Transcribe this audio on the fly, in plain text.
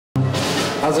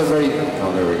How's everybody?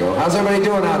 Oh, there we go. How's everybody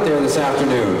doing out there this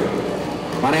afternoon?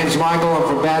 My name's Michael. I'm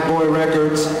from Bad Boy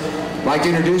Records. I'd like to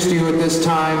introduce to you at this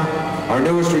time our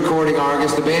newest recording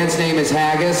artist. The band's name is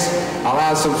Hagas. I'll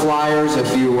have some flyers.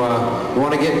 If you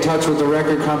want to get in touch with the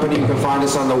record company, you can find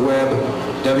us on the web,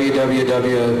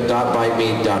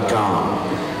 www.bitemeat.com.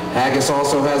 Hagas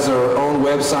also has their own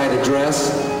website address.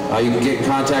 You can get in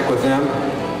contact with them.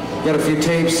 Got a few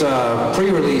tapes,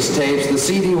 pre-release tapes. The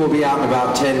CD will be out in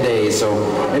about 10 days, so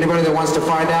anybody that wants to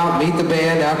find out, meet the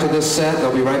band after this set.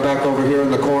 They'll be right back over here in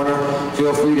the corner.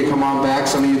 Feel free to come on back.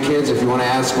 Some of you kids, if you want to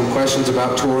ask them questions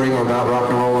about touring or about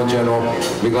rock and roll in general,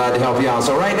 we'll be glad to help you out.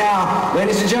 So right now,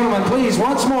 ladies and gentlemen, please,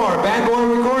 once more, Bad Boy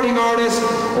Recording